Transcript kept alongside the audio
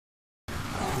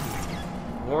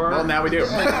Or... Well, now we do.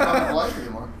 Yeah, I don't have life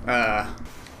anymore.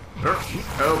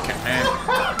 Okay.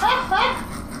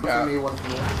 One for me, one for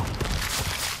you.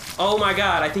 Oh my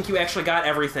god, I think you actually got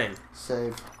everything.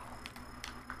 Save.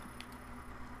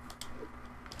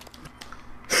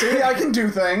 See, I can do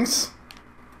things.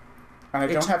 And I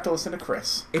don't have to listen to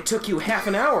Chris. It took you half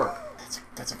an hour.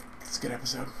 That's a good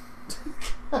episode.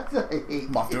 I hate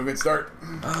I'm off to a good start.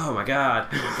 Oh my god.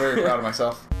 I'm very proud of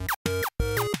myself.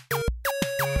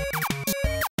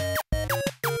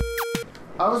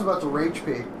 I was about to rage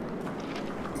pee.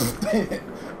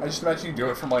 I just imagine you do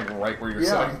it from like right where you're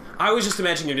sitting. I was just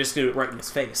imagining you're just doing it right in his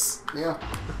face. Yeah.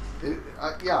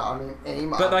 Yeah, I mean,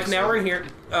 aim. But like now we're in here.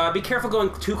 Be careful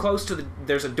going too close to the...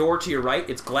 There's a door to your right.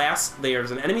 It's glass. There's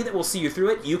an enemy that will see you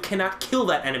through it. You cannot kill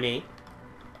that enemy.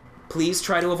 Please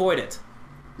try to avoid it.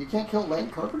 You can't kill Lane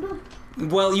Carpenter?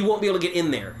 Well, you won't be able to get in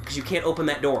there because you can't open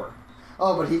that door.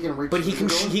 Oh, but he can reach. But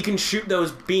he can shoot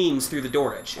those beams through the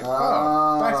door edge.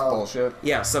 Oh, that's bullshit.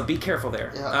 Yeah, so be careful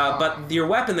there. Yeah, but your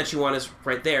weapon that you want is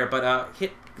right there. But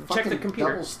check the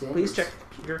computer. Please check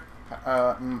the computer.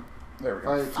 There we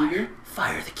go.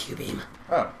 Fire the Q-beam.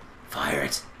 Oh. Fire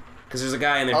it. Because there's a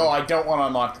guy in there. Oh, I don't want to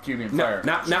unlock the Q-beam fire.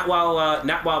 Not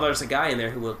while there's a guy in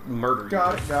there who will murder you.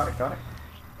 Got it.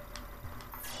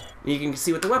 You can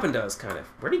see what the weapon does, kind of.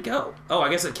 Where'd he go? Oh, I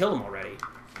guess it killed him already.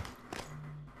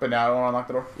 But now I don't want to unlock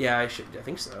the door? Yeah, I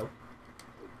think so.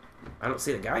 I don't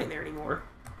see the guy in there anymore.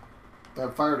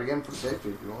 Fire it again for safety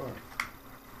if you want.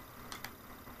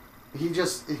 He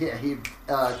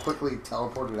quickly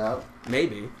teleported out.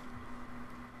 Maybe.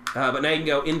 But now you can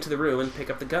go into the room and pick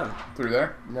up the gun. Through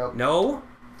there? Nope. No?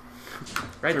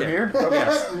 Right Through there. here? Oh,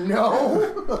 yes. No!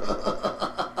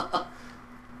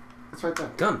 It's right there.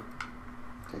 Gun.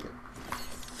 Take it.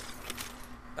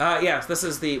 Yes, this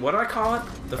is the... What do I call it?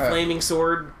 The flaming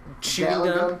sword shooting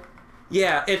gun?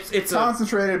 Yeah, it's a...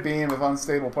 Concentrated beam of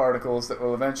unstable particles that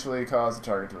will eventually cause the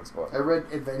target to explode. I read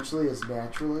eventually as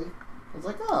naturally. I was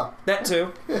like, oh. That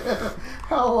too.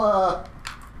 How,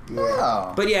 yeah.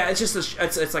 Oh. But yeah, it's just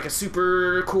it's like a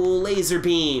super cool laser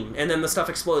beam, and then the stuff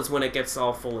explodes when it gets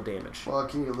all full of damage. Well,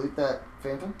 can you loot that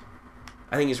phantom?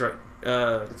 I think he's right.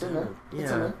 It's in there. Yeah.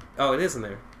 It's in there. Oh, it is in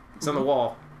there. It's on the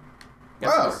wall.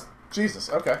 Yes, Oh, Jesus.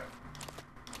 Okay.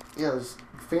 Yeah, there's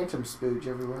phantom spooge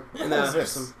everywhere. And What is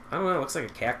this? I don't know. It looks like a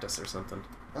cactus or something.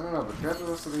 I don't know, but grab the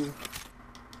rest of the...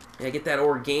 Yeah, get that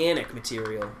organic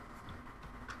material.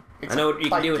 I know what you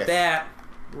can do with that.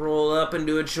 Roll up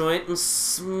into a joint and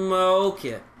smoke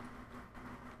it.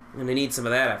 I'm gonna need some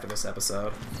of that after this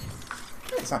episode.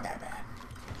 It's not that bad.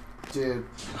 Dude,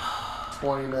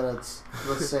 20 minutes,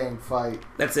 the same fight.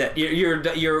 That's it. You're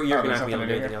not gonna be able to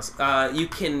do anything else. You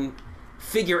can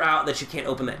figure out that you can't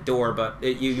open that door, but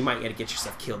you might get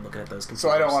yourself killed looking at those computers.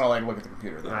 So I don't want to like look at the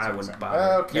computer. Then, I wouldn't bother.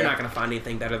 Okay. You're not gonna find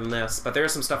anything better than this. But there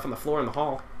is some stuff on the floor in the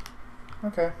hall.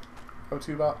 Okay.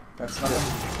 O2 bot. That's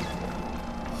nothing.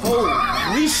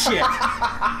 Holy shit!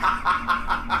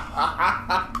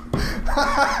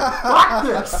 Fuck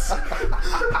this!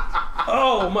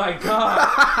 Oh my god!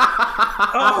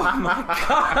 Oh my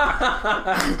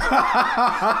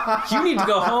god! You need to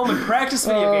go home and practice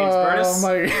video games, Burtis. Oh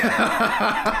my god!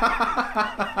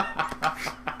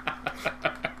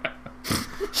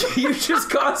 You just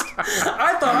caused...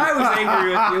 I thought I was angry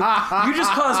with you. You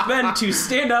just caused Ben to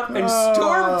stand up and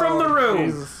storm from the room.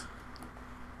 Jesus.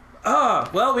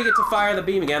 Well, we get to fire the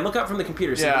beam again. Look up from the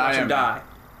computer so you can watch him die.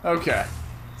 Okay.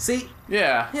 See?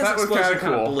 Yeah, His that was kind explosion of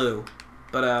kind of cool. blew.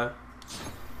 But,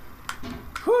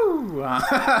 Whew.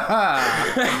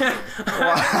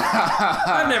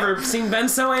 I've never seen Ben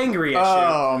so angry at you.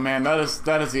 Oh man, that is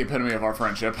the epitome of our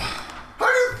friendship. How do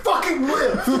you fucking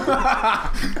live?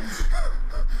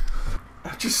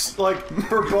 Just like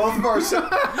for both of our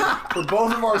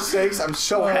sakes, I'm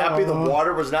so happy the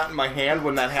water was not in my hand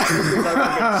when that happened because I would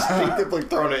have instinctively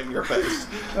thrown it in your face.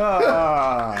 It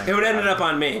would have ended up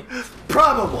on me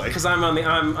Probably. because I'm on the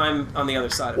other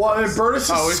side. Well, Of and this.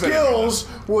 Burtis' skills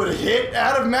would hit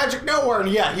out of magic nowhere,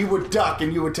 and yeah, he would duck,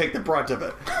 and you would take the brunt of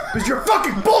it because you're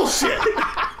fucking bullshit.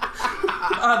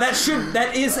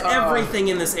 That is everything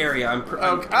in this area.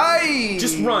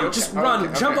 Just run,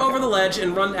 jump over the ledge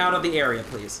and run out of the area,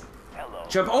 please. Hello.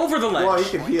 Jump over the ledge. Well, he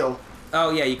can heal.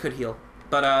 Oh yeah, you could heal,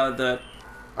 but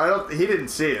He didn't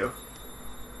see you.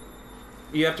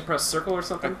 you have to press circle or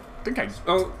something. I think I.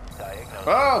 Oh,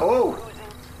 Oh.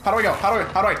 How do I go? How do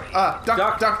I?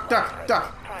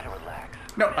 Duck.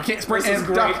 No, I can't sprint. this is and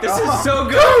great. duck. This is so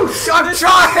good. I'm This trying. is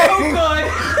so good.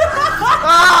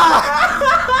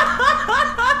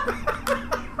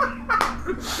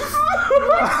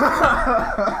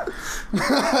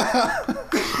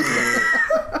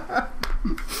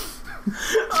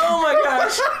 Oh my gosh.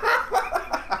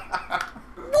 gosh!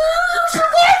 Where are your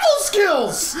survival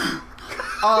skills?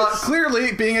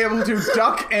 Clearly, being able to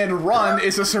duck and run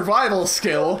is a survival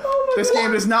skill. This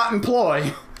game does not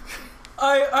employ.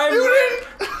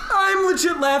 I'm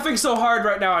legit laughing so hard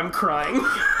right now, I'm crying.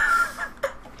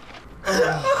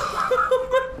 Oh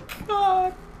my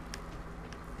god.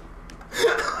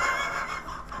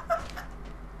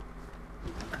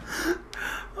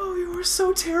 Oh, you were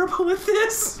so terrible at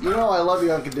this. You know I love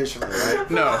you unconditionally, right?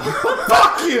 No.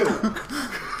 Fuck you!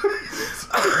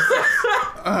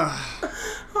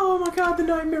 Oh my god, the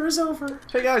nightmare is over.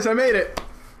 Hey guys, I made it.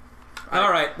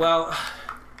 Alright, well...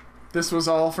 This was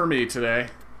all for me today.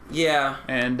 Yeah.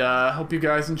 And hope you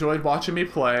guys enjoyed watching me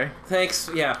play. Thanks,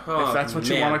 yeah. Oh, if that's what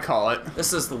you man. want to call it.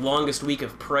 This is the longest week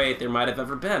of Prey there might have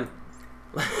ever been.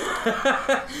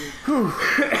 I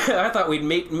thought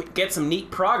we'd get some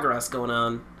neat progress going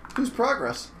on. Whose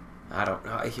progress? I don't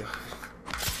know.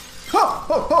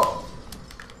 Oh!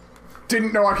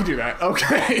 Didn't know I could do that.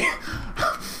 Okay.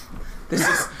 This is...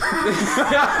 It's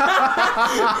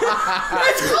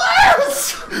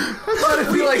glass! I thought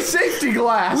it'd be like safety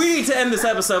glass. We need to end this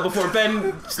episode before Ben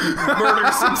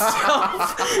murders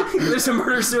himself. There's a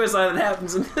murder-suicide that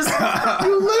happens in this.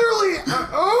 You literally...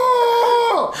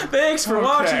 Oh! Thanks for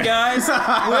watching, guys.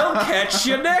 We'll catch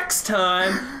you next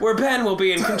time, where Ben will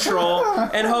be in control,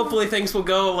 and hopefully things will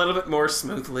go a little bit more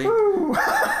smoothly.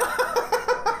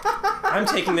 I'm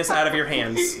taking this out of your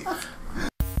hands.